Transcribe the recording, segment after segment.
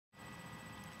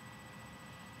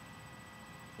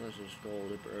This is Skull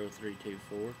Dipper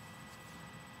 0324.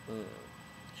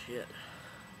 Shit.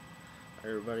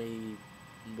 Everybody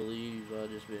believes I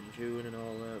just been chewing and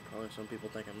all that. Probably some people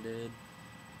think I'm dead.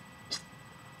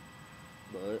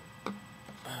 But,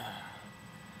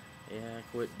 yeah, I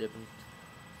quit dipping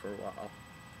for a while.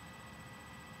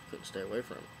 Couldn't stay away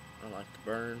from it. I like the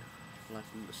burn. I like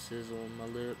the sizzle on my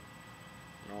lip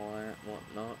and all that and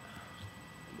whatnot.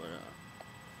 But,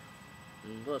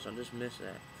 and plus, I just miss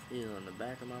that feel in the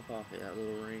back of my pocket, that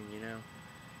little ring, you know.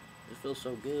 It feels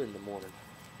so good in the morning.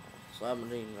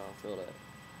 Slapping it in, I'll feel that.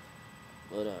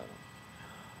 But,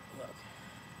 look.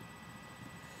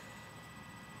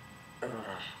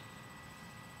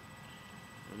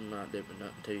 I'm not dipping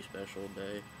nothing too special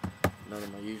today. None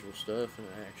of my usual stuff, and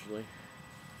actually.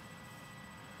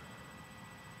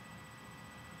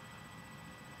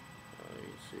 You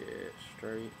can see it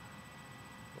straight,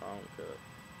 long cut.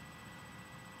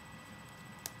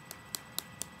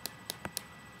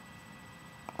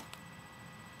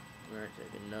 I ain't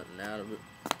taking nothing out of it,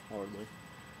 hardly.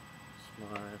 It's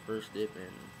my first dip in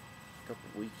a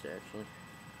couple weeks, actually.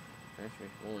 Actually,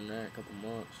 more than that, a couple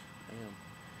months. Damn.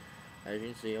 As you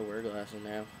can see, I wear glasses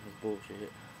now. That's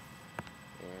bullshit.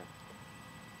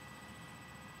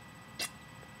 Yeah.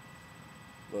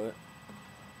 But,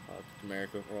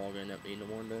 America, we're all gonna end up eating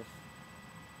them one day.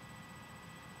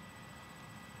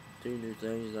 Two new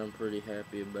things I'm pretty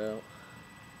happy about.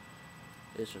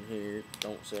 This one here,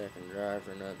 don't say I can drive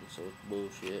or nothing, so it's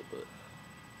bullshit, but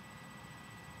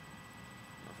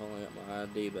I finally got my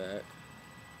ID back.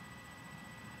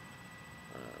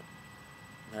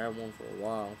 I had one for a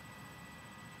while.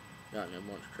 Got in a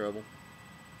bunch of trouble.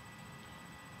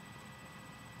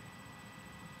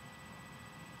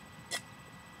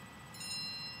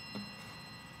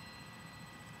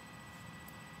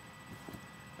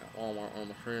 At Walmart, one of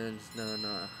my friends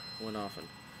went off and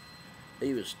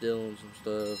he was stealing some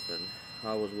stuff, and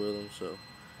I was with him, so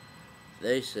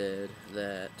they said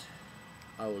that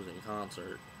I was in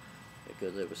concert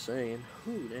because they were saying,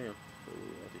 ooh, damn,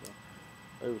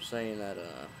 they were saying that,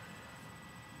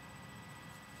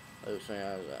 they were saying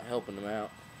I was helping them out,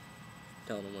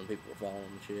 telling them when people were following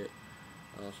and shit.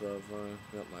 Also, I've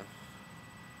got my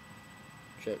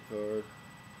check card,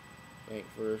 Bank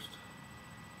First,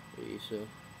 Visa,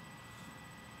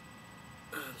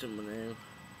 it's in my name.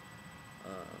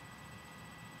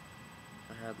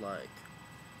 I had like,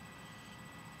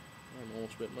 I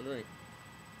almost spit my drink.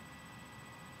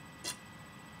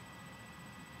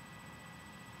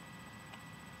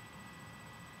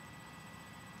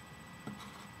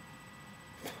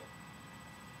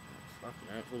 Fucking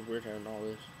that feels weird having all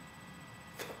this.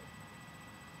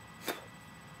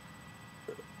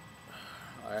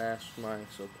 I asked my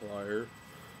supplier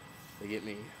to get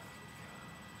me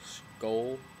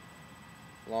Skull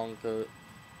long cut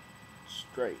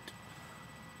straight,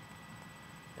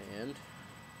 and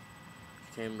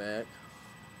she came back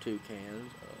 2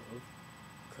 cans of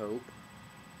Coke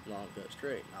long cut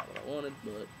straight. Not what I wanted,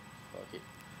 but fuck it.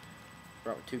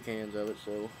 Brought me 2 cans of it,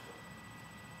 so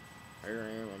here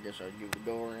I am. I guess I'd give it a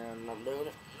go around, and I'm doing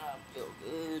it. I feel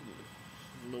good.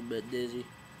 A little bit dizzy.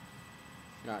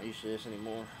 Not used to this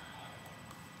anymore.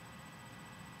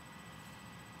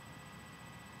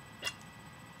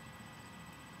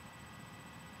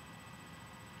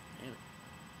 Damn it.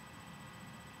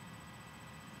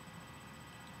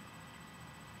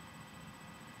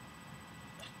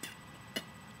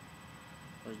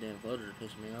 Those damn floaters are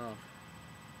pissing me off.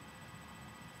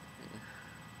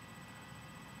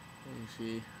 You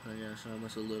see, I got some.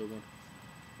 It's a little one.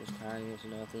 It's tiny. It's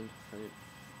nothing.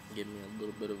 It gave me a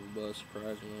little bit of a buzz,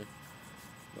 surprisingly.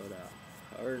 But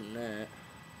other than that,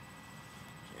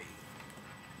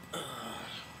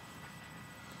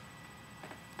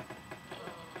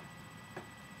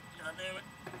 God damn it.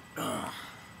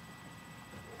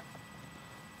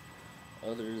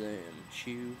 Other than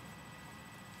chew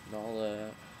and all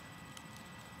that,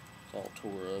 it's all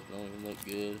tore up. Don't even look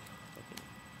good.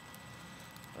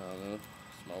 I don't know.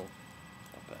 Small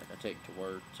pack I take to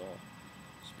work. It's all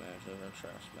smashed up. I'm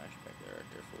trying to smash it back there, right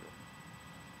there for you.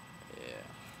 Yeah.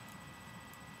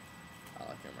 I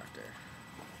like him right there.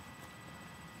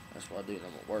 That's what I do when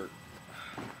I'm at work.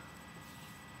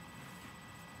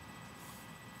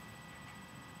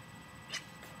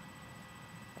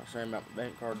 I was saying about my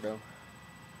bank card though.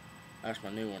 That's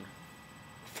my new one.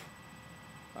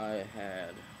 I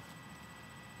had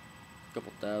a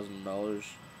couple $1,000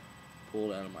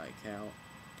 pulled out of my account.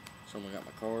 Someone got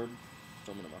my card.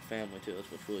 Someone in my family too. That's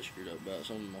what's really screwed up about it.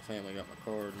 Someone in my family got my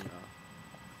card and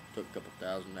took a couple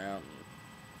thousand out, and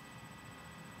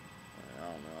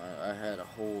I don't don't know. I had a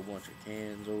whole bunch of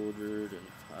cans ordered, and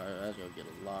I was gonna get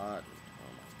a lot. And,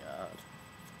 oh my god,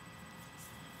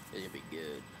 it'd be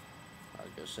good.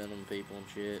 I'd go send them people and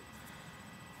shit.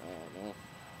 I don't know.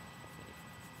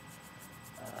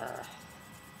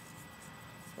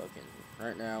 Fucking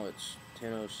right now it's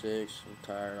 10:06. I'm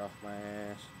tired off my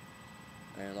ass.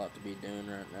 I ain't a lot to be doing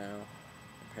right now.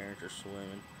 My parents are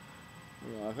swimming.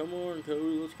 I'm like, come on,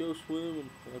 Cody, let's go swimming.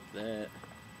 Fuck that.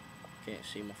 Can't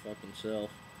see my fucking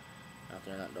self out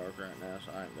there in that dark right now,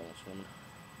 so I ain't going swimming.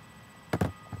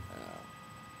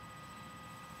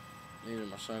 These are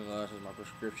my sunglasses, my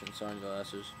prescription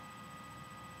sunglasses.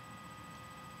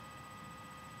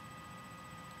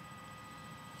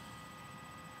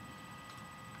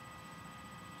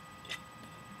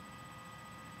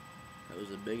 It was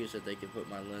the biggest that they could put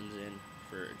my lens in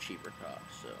for a cheaper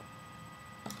cost, so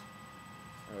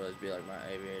it'll always be like my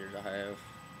aviators I have.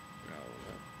 No,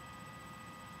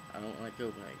 I don't like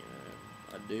Copenhagen.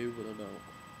 I do, but I don't.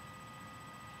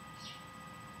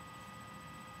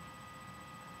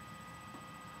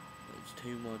 It's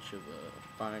too much of a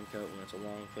fine cut when it's a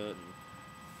long cut, and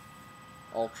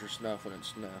ultra snuff when it's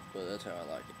snuff, but that's how I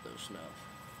like it though, snuff.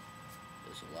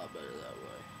 It's a lot better that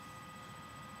way.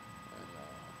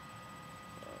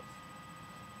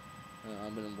 And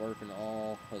I've been working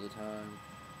all of the time,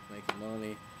 making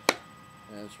money.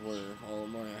 And that's where all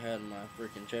the money I had in my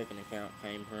freaking checking account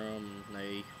came from. And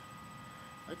they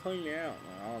cleaned me out.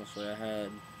 Like, honestly, I had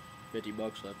 $50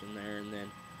 left in there, and then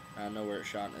I know where it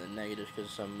shot into the negatives because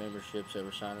of some memberships they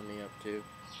were signing me up to.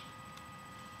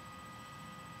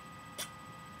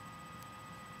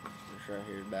 This right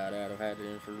here is about out. I've had it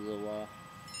in for a little while.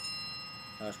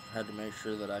 I just had to make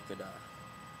sure that I could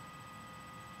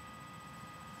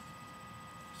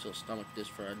still stomach this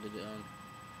before I did it on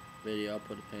video. I'll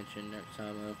put a pinch in next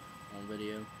time up on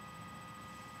video.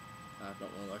 I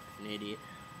don't look like an idiot.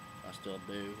 I still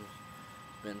do.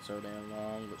 It's been so damn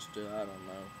long, but still, I don't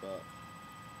know. Fuck.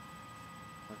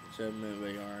 Like a 7-minute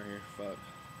video right here. Fuck.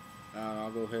 I don't know.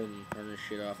 I'll go ahead and turn this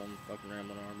shit off. I'm fucking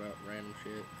rambling on about random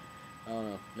shit. I don't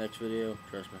know. Next video,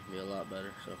 trust me, can be a lot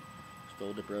better. So,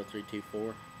 Skull Dipper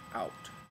 0324 out.